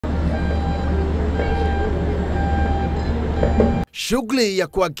Shughuli ya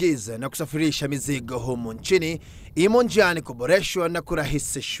kuagiza na kusafirisha mizigo humu nchini imo njiani kuboreshwa na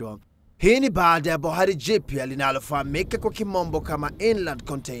kurahisishwa. Hii ni baada ya bohari jipya linalofahamika kwa kimombo kama Inland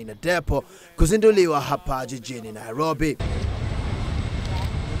Container Depot kuzinduliwa hapa jijini Nairobi.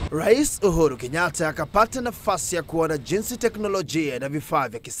 Rais Uhuru Kenyatta akapata nafasi ya kuona jinsi teknolojia na vifaa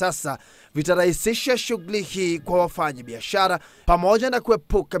vya kisasa vitarahisisha shughuli hii kwa wafanyibiashara pamoja na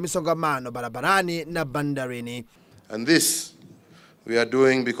kuepuka misongamano barabarani na bandarini. And this we are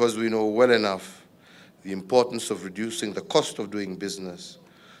doing because we know well enough the importance of reducing the cost of doing business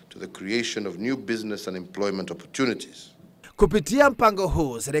to the creation of new business and employment opportunities. Kupitia mpango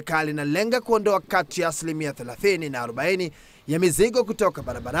huu, serikali inalenga kuondoa kati ya asilimia 30 na 40 ya mizigo kutoka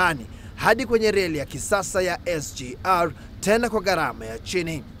barabarani hadi kwenye reli ya kisasa ya SGR, tena kwa gharama ya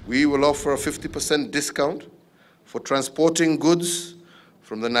chini. We will offer a 50% discount for transporting goods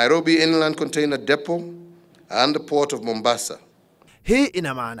from the Nairobi Inland Container Depot and the port of Mombasa. Hii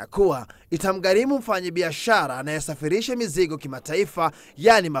ina maana kuwa itamgharimu mfanyibiashara anayesafirisha mizigo kimataifa,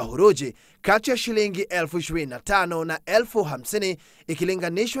 yani mahuruji, kati ya shilingi 25,000 na 50,000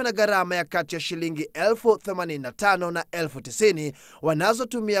 ikilinganishwa na gharama ya kati ya shilingi 85,000 na 90,000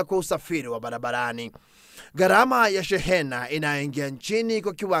 wanazotumia kwa usafiri wa barabarani. Gharama ya shehena inayoingia nchini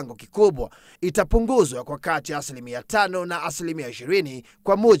kwa kiwango kikubwa itapunguzwa kwa kati ya asilimia 5 na asilimia 20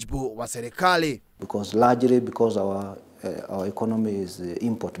 kwa mujibu wa serikali. Because our economy is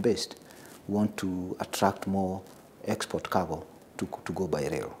import based, we want to attract more export cargo to go by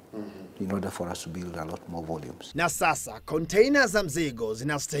rail in order for us to build a lot more volumes. Na sasa container za mzigo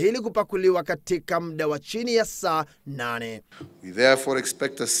zinastahili kupakuliwa katika muda wa chini ya saa 8. We therefore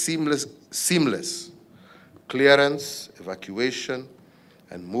expect a seamless clearance, evacuation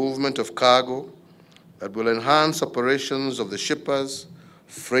and movement of cargo that will enhance operations of the shippers,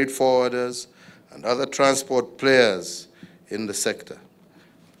 freight forwarders and other transport players in the sector.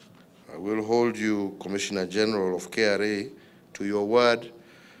 I will hold you, Commissioner General of KRA, to your word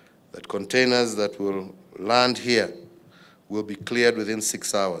that containers that will land here will be cleared within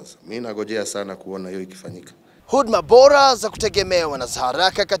 6 hours. Mimi nagojea sana kuona hiyo ikifanyika. Huduma bora za kutegemewa na za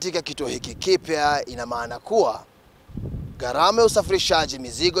haraka katika kituo hiki kipya ina maana kuwa gharama ya usafirishaji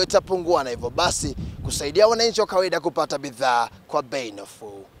mizigo itapungua, na hivyo basi kusaidia wananchi wa kawaida kupata bidhaa kwa bei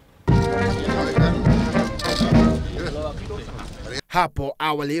nafuu. Hapo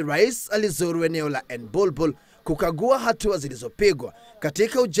awali, rais alizuru eneo la Bulbul kukagua hatua zilizopigwa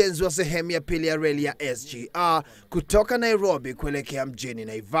katika ujenzi wa sehemu ya pili ya reli ya SGR kutoka Nairobi kuelekea mjini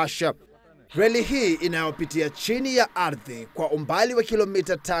Naivasha. Reli hii inayopitia chini ya ardhi kwa umbali wa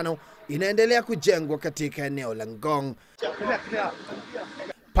kilomita 5 inaendelea kujengwa katika eneo la Ngong.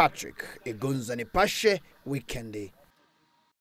 Patrick Igunza, Nipashe Wikendi.